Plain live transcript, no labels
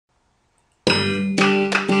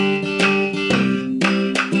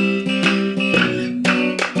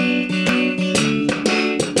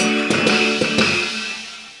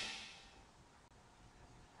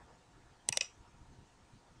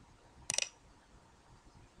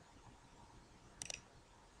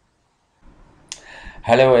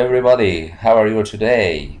Hello everybody, how are you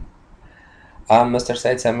today? I'm Mr.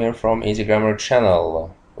 Said Samir from Easy Grammar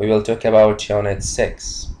channel. We will talk about Unit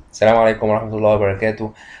 6. السلام عليكم ورحمة الله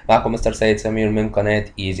وبركاته. معكم مستر سيد سمير من قناة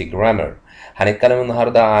Easy Grammar. هنتكلم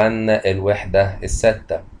النهاردة عن الوحدة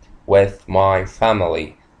الستة with my family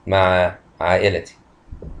مع عائلتي.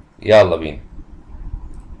 يلا بينا.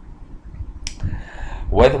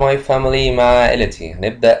 with my family مع عائلتي.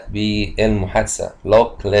 هنبدأ بالمحادثة.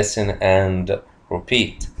 Look, listen and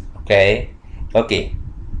repeat. Okay.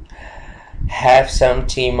 Have some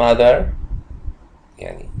tea mother.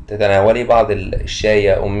 يعني تتناولي بعض الشاي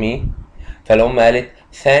يا أمي. فالأم قالت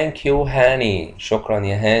thank you هاني. شكرا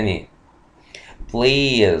يا هاني.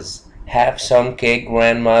 Please have some cake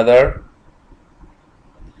grandmother.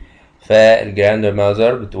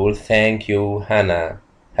 فالجراندماذر بتقول thank you هانا.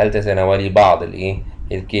 هل تتناولي بعض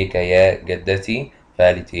الكيكة يا جدتي؟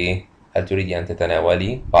 فقالت ايه؟ هل تريدي أن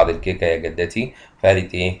تتناولي بعض الكيكة يا جدتي؟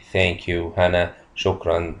 فقالت ايه؟ thank you هانا.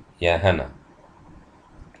 شكرا يا هانا.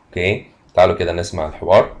 تعالوا كده نسمع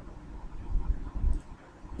الحوار.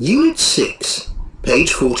 Unit 6, page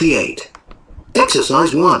 48.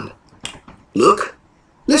 Exercise 1. Look,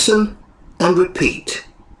 listen, and repeat.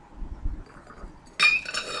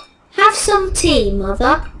 Have some tea,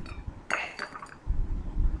 Mother.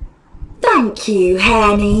 Thank you,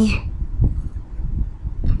 Henny.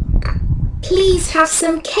 Please have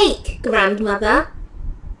some cake, Grandmother.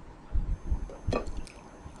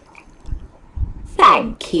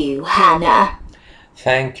 Thank you, Hannah.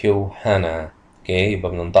 Thank you هانا.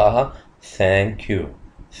 يبقى بننطقها thank you.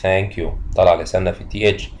 طلع لساننا في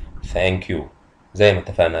TH. thank you زي ما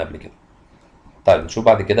اتفقنا قبل كده. طيب نشوف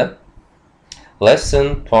بعد كده.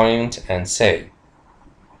 Listen, point and say.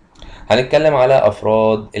 هنتكلم على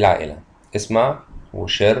أفراد العائلة. اسمع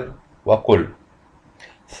وشر وقل.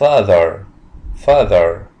 Father,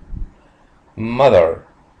 mother,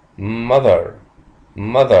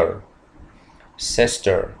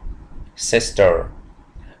 sister,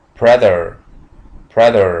 brother,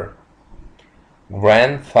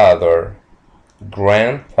 grandfather,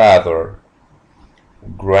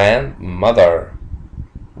 grandmother.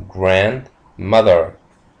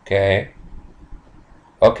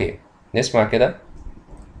 Okay. نسمع كده.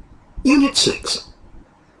 Unit 6,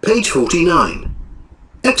 page 49.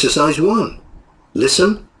 Exercise 1.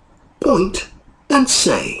 Listen, point, and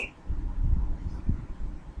say.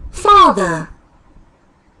 Father,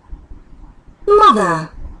 Mother,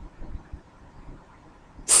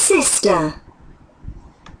 sister,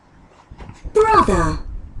 brother,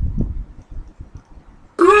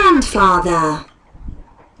 grandfather,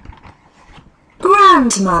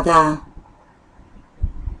 grandmother.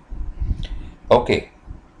 اوكي.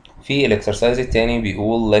 في الاكسرسايز التاني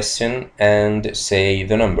بيقول listen and say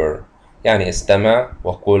the number. يعني استمع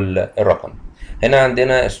وقل الرقم. هنا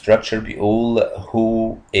عندنا structure بيقول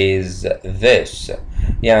who is this.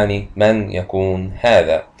 يعني من يكون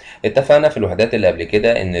هذا. اتفقنا في الوحدات اللي قبل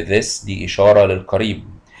كده ان this دي اشارة للقريب.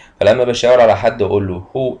 فلما بشاور على حد اقول له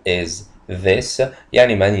who is this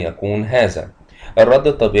يعني من يكون هذا. الرد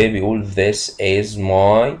الطبيعي بيقول this is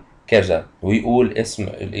my كذا ويقول اسم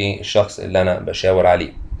الشخص اللي انا بشاور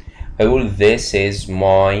عليه. هيقول this is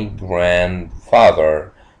my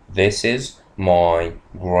grandfather. This is my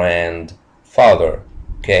grandfather.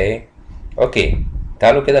 اوكي.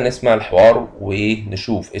 تعالوا كده نسمع الحوار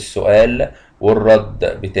ونشوف السؤال والرد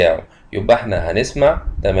بتاعه. يبقى احنا هنسمع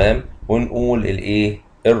تمام ونقول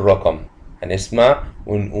الرقم. هنسمع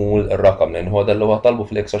ونقول الرقم لان هو ده اللي هو طالبه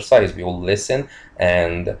في الاكسرسايز. بيقول listen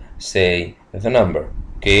and say the number.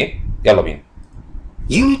 يلا بينا.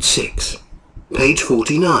 Unit 6, page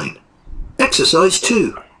 49. Exercise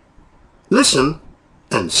 2. Listen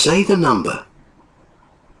and say the number.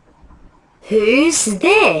 Who's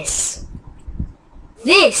this?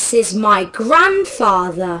 This is my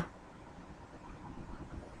grandfather.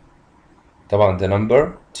 طبعا the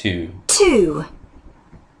number 2. 2.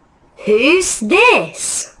 Who's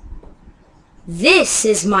this? This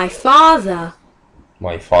is my father.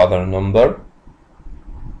 My father number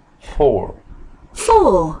 4.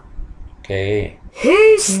 4.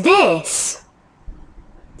 Who's this?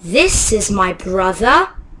 This is my brother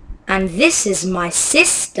and this is my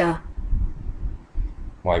sister.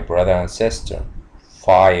 My brother and sister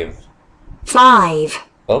 5. 5.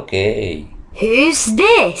 Who's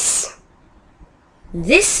this?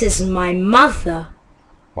 This is my mother.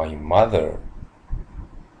 My mother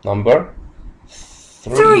number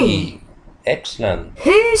 3. Excellent.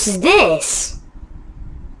 Who's this?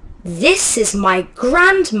 This is my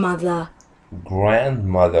grandmother.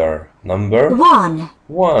 Grandmother number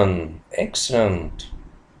 1. Excellent.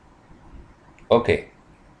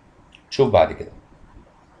 شوف بعد كده.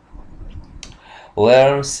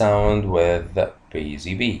 learn sound with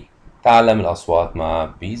busy bee. تعلم الأصوات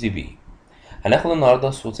مع busy bee. هناخد النهاردة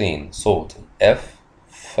صوتين، صوت F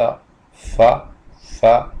ف ف ف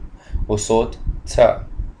وصوت ت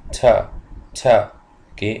ت ت.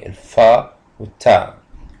 اوكي، الفا والتا.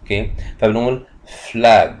 اوكي، فبنقول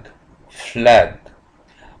flag flag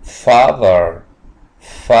father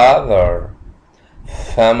father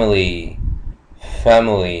family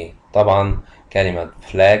family. طبعا كلمة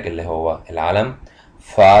flag اللي هو العلم،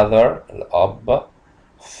 father الأب،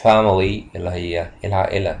 family اللي هي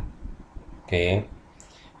العائلة. اوكي،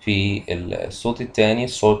 في الصوت التاني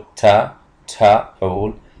صوت تا تا،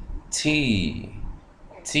 فبقول تي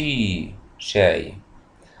تي شاي،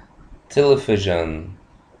 television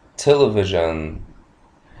television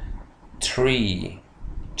tree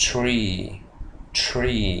tree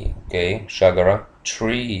tree. اوكي، شجرة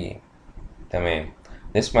tree. تمام،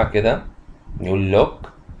 نسمع كده نقول look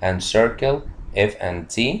and circle F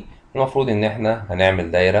and T. المفروض ان احنا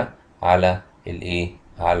هنعمل دايرة على الايه،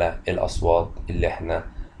 على الاصوات اللي احنا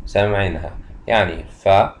سامعينها، يعني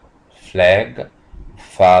flag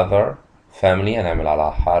father family هنعمل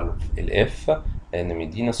على حرف الاف لان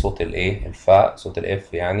مدينا صوت الايه الفا، صوت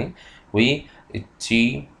الاف يعني،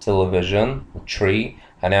 والتي television tree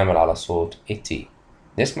هنعمل على صوت التي.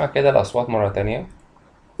 نسمع كده الاصوات مرة تانية.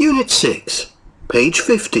 Unit 6, page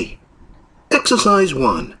 50. Exercise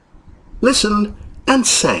 1. Listen and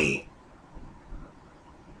say.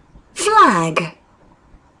 Flag.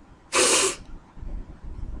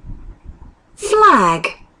 Flag.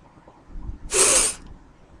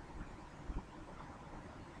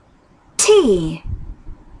 T.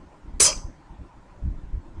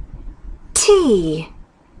 T.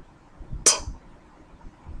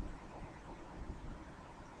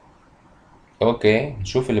 اوكي،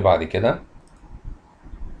 نشوف اللي بعد كده.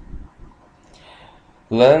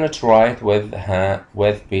 learn to write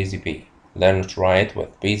with busy bee. learn to write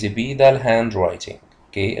with busy bee ده الهاند رايتنج.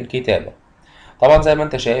 اوكي، الكتابة. طبعا زي ما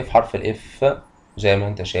انت شايف حرف الاف، زي ما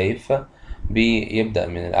انت شايف بيبدأ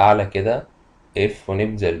من الأعلى كده اف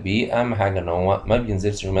ونبدأ بيه. أهم حاجة إن هو ما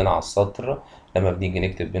بينزلش من على السطر لما بنيجي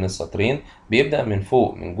نكتب بين السطرين، بيبدأ من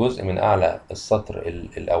فوق من جزء من أعلى السطر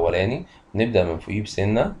الأولاني، نبدأ من فوقيه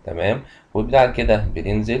بسنة. تمام، وبعد كده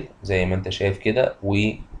بننزل زي ما انت شايف كده،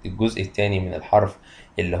 والجزء التاني من الحرف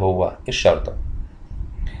اللي هو الشرطة.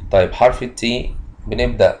 طيب حرف التي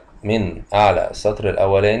بنبدأ من أعلى السطر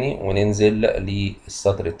الأولاني وننزل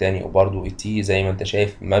للسطر التاني، وبرضو التي زي ما انت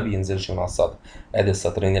شايف ما بينزلش من على السطر. ادي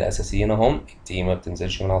السطرين الأساسيين اهم، التي ما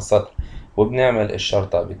بتنزلش من على السطر، وبنعمل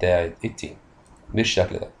الشرطة بتاعة التي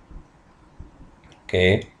بالشكل ده.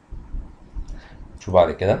 اوكي، شوف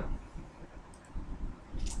بعد كده.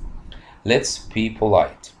 let's be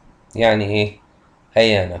polite يعني ايه؟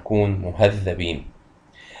 هيا نكون مهذبين.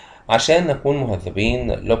 عشان نكون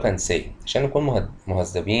مهذبين look and say. عشان نكون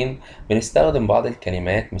مهذبين بنستخدم بعض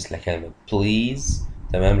الكلمات مثل كلمة please.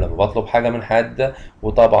 تمام، لما بطلب حاجة من حد،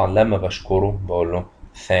 وطبعا لما بشكره بقول له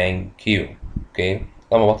thank you. اوكي،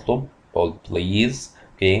 لما بطلب بقول please.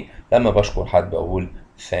 اوكي، لما بشكر حد بقول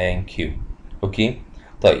thank you. اوكي،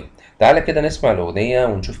 طيب تعالى كده نسمع الأغنية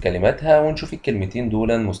ونشوف كلماتها ونشوف الكلمتين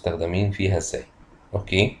دول مستخدمين فيها ازاي.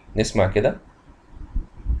 اوكي، نسمع كده.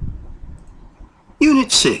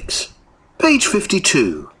 Unit 6, page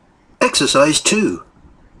 52. Exercise 2.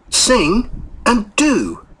 Sing and do.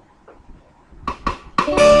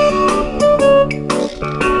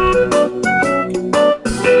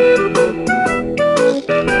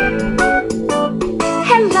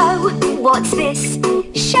 Hello, what's this?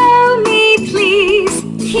 Show me, please.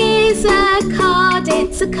 Here's a card,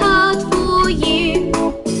 it's a card for you.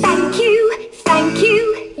 Thank you, thank you,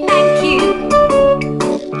 thank you.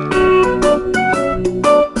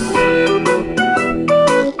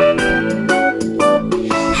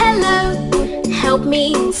 Hello, help me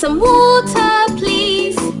some water,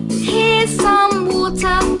 please. Here's some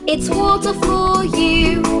water, it's water for you.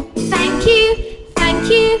 Thank you, thank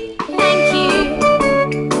you, thank you.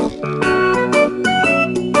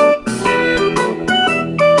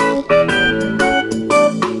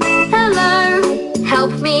 Hello,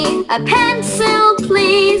 help me a pencil,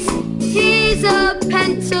 please. Here's a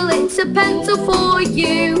pencil, it's a pencil for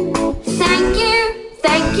you. Thank you,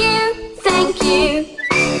 thank you, thank you.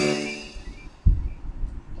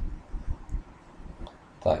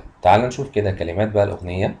 طيب تعال نشوف كده كلمات بقى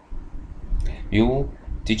الأغنية. بيقول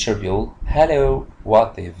teacher بيقول hello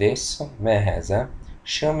what is this؟ ما هذا؟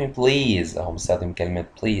 show me please، أهو بستخدم كلمة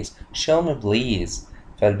please. show me please.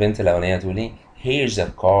 فالبنت الأولانية تقول لي here's a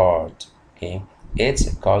card. okay it's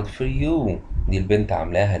a card for you. دي البنت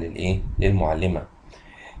عاملاها للإيه؟ للمعلمة.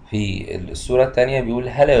 في الصورة التانية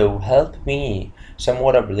بيقول hello help me some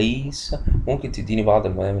water please. ممكن تديني بعض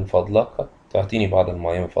المياه من فضلك، تعطيني بعض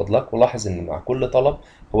المياه من فضلك. ولاحظ ان مع كل طلب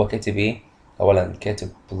هو كاتب ايه؟ اولا كاتب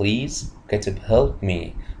please، كاتب help me.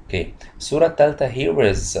 اوكي. الصورة التالتة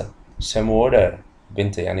here is some water.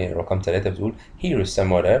 بنت يعني رقم 3 بتقول here is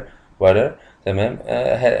some water. تمام.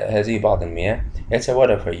 هذه بعض المياه. it's a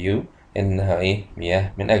water for you. انها ايه؟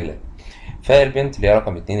 مياه من اجلك. فالبنت اللي هي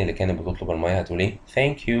رقم 2 اللي كانت بتطلب المياه هتقول ايه؟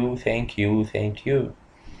 thank you thank you thank you.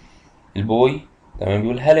 البوي تمام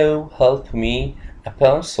بيقول hello help me a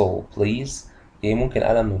pencil please. ايه ممكن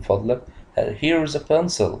قلم من فضلك؟ here is a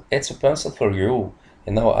pencil it's a pencil for you.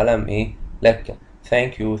 انه قلم ايه؟ لك.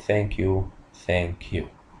 thank you thank you thank you.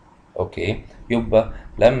 اوكي. يبقى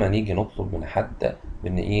لما نيجي نطلب من حد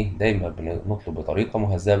ايه دايما بنطلب بطريقه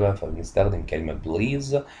مهذبه فبنستخدم كلمه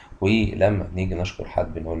بليز، ولما نيجي نشكر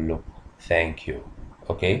حد بنقول له ثانك يو.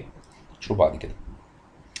 اوكي. شو بعد كده؟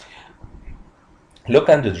 look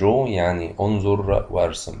and draw يعني انظر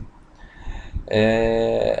وارسم.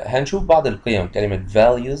 هنشوف بعض القيم. كلمه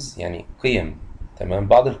values يعني قيم. تمام.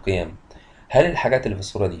 بعض القيم. هل الحاجات اللي في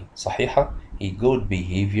الصورة دي صحيحة؟ a good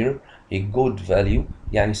behavior a good value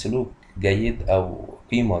يعني سلوك جيد أو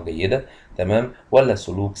قيمة جيدة. تمام. ولا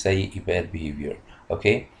سلوك سيء bad behavior.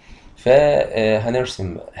 أوكي.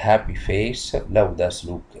 فهنرسم happy face لو ده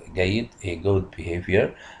سلوك جيد a good behavior،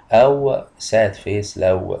 أو sad face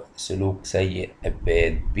لو سلوك سيء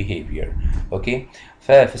bad behavior. أوكي.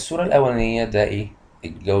 ففي الصورة الأولانية ده إيه؟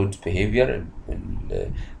 good behavior.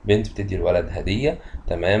 البنت بتدي الولد هدية.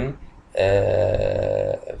 تمام.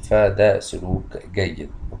 فده سلوك جيد.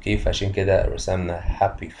 اوكي. فعشان كده رسمنا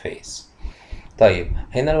happy face. طيب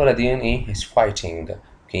هنا الولدين ايه؟ is fighting.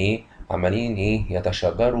 اوكي. عمالين ايه؟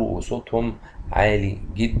 يتشاجروا وصوتهم عالي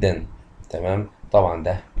جدا. تمام. طبعا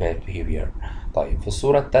ده bad behavior. طيب في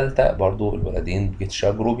الصورة الثالثة برضو الولدين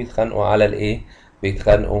بيتشاجروا، بيتخانقوا على الايه؟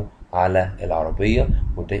 بيتخانقوا على العربية،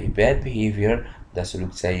 وده bad behavior، ده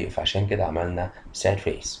سلوك سيء. فعشان كده عملنا sad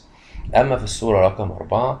face. أما في الصورة رقم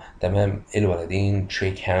 4 تمام الولدين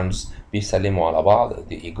shake hands بيسلموا على بعض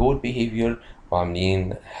the good behavior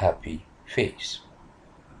وعاملين happy face.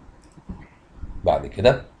 بعد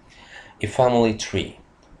كده a family tree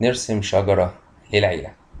نرسم شجرة للعيلة.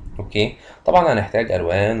 اوكي. طبعا هنحتاج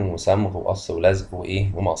ألوان وصمغ وقص ولزق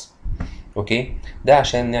وإيه ومص. اوكي. ده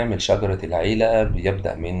عشان نعمل شجرة العيلة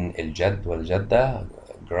بيبدأ من الجد والجدة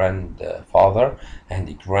grandfather and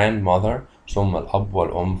grandmother، ثم الأب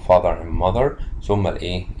والأم father and mother، ثم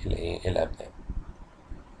الأبناء.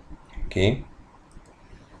 اوكي.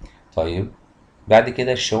 طيب بعد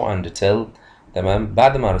كده show and tell. تمام.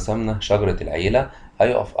 بعد ما رسمنا شجرة العيلة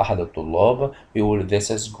هيقف أحد الطلاب يقول this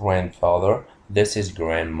is grandfather this is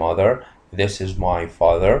grandmother this is my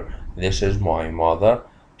father this is my mother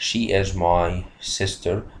she is my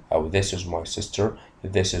sister أو this is my sister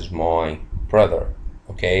this is my brother.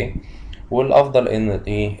 اوكي. والافضل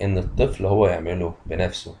ان الطفل هو يعمله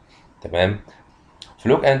بنفسه. تمام.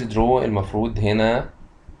 في look and draw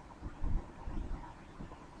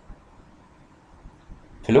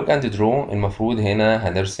المفروض هنا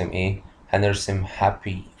هنرسم ايه؟ هنرسم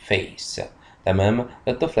happy face. تمام.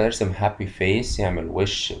 الطفل هيرسم happy face يعمل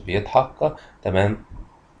وش بيضحك. تمام.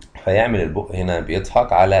 فيعمل البق هنا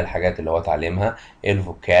بيضحك على الحاجات اللي هو اتعلمها،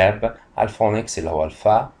 الفوكاب، على الفونكس اللي هو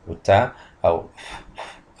الفا والتا او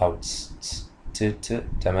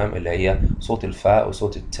تمام اللي هي صوت الفاء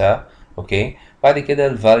وصوت التاء. اوكي. بعد كده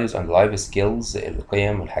ال values and life skills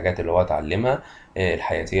القيم والحاجات اللي هو اتعلمها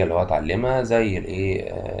الحياتية اللي هو اتعلمها، زي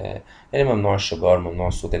الايه اللي ممنوع الشجار، ممنوع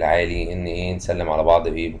الصوت العالي، ان ايه نسلم على بعض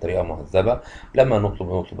بايه بطريقة مهذبة، لما نطلب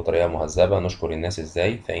بطريقة مهذبة، نشكر الناس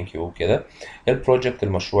ازاي ثانك يو كده. البروجكت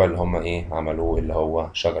المشروع اللي هم ايه عملوه اللي هو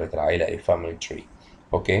شجرة العائلة family tree.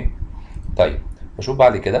 اوكي. طيب نشوف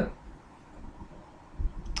بعد كده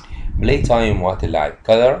play time وقت اللعب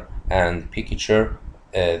color and picture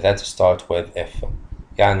that start with F.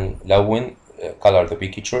 يعني لون color the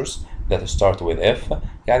pictures that start with F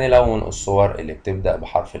يعني لون الصور اللي بتبدأ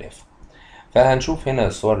بحرف الإف. فهنشوف هنا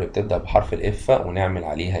الصور اللي بتبدأ بحرف الإف ونعمل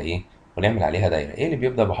عليها إيه؟ ونعمل عليها دايرة. إيه اللي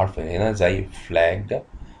بيبدأ بحرف هنا؟ زي flag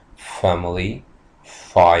family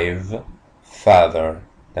 5 father.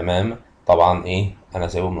 تمام. طبعا إيه أنا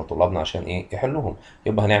سايبهم لطلابنا عشان إيه يحلوهم.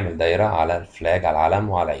 يبقى هنعمل دايرة على الفلاج على العلم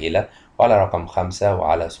وعلى عيلة وعلى رقم 5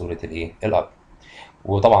 وعلى صورة الإيه الأب.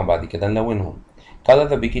 وطبعا بعد كده نلونهم. color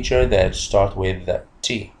the picture that start with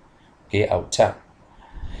T. اوكي او تا،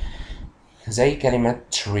 زي كلمة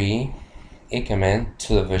tree. ايه كمان؟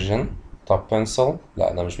 television. طب pencil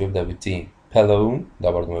لا ده مش بيبدأ بالتي. pillow ده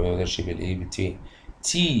برضو ما بيبدأش بالايه بالتي.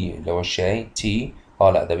 tea اللي هو الشاي تي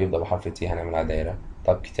لا ده بيبدأ بحرف التي، هنعمل على دايرة.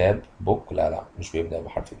 طب كتاب بوك، لا مش بيبدأ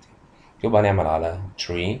بحرف التي، يبقى هنعمل على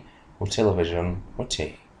tree وتلفزيون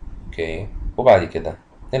وتي. اوكي، وبعد كده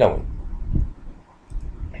نلون.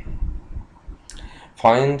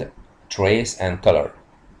 find trace and color،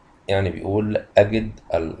 يعني بيقول أجد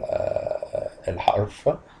الحرف،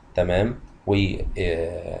 تمام،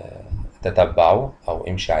 وتتبعه أو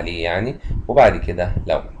امشي عليه يعني، وبعد كده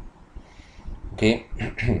لون. اوكي.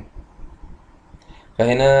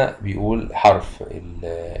 فهنا بيقول حرف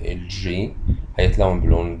الجي هيتلون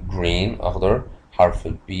بلون جرين أخضر، حرف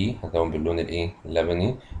البي هيتلون باللون الايه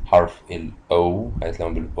اللبني، حرف الاو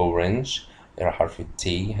هيتلون بالاورنج، حرف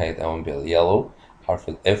التي هيتلون باليلو، حرف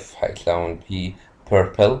الاف هيتلون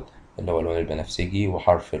ببيربل اللي هو اللون البنفسجي،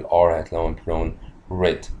 وحرف الار هيتلون بلون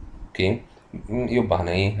ريد. اوكي، يبقى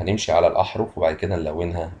هنمشي على الأحرف وبعد كده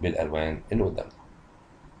نلونها بالألوان اللي قدامنا.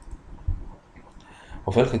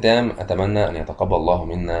 وفي الختام أتمنى أن يتقبل الله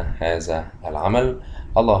منا هذا العمل،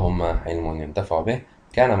 اللهم علم ينتفع به.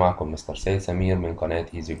 كان معكم مستر سيد سمير من قناة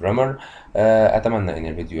ايزي جرامر. أتمنى أن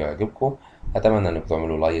الفيديو يعجبكم، أتمنى أنكم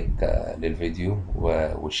تعملوا لايك للفيديو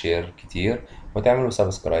وشير كتير، وتعملوا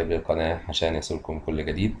سبسكرايب للقناة عشان يصلكم كل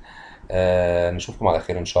جديد. نشوفكم على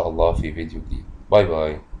خير إن شاء الله في فيديو جديد. باي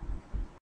باي.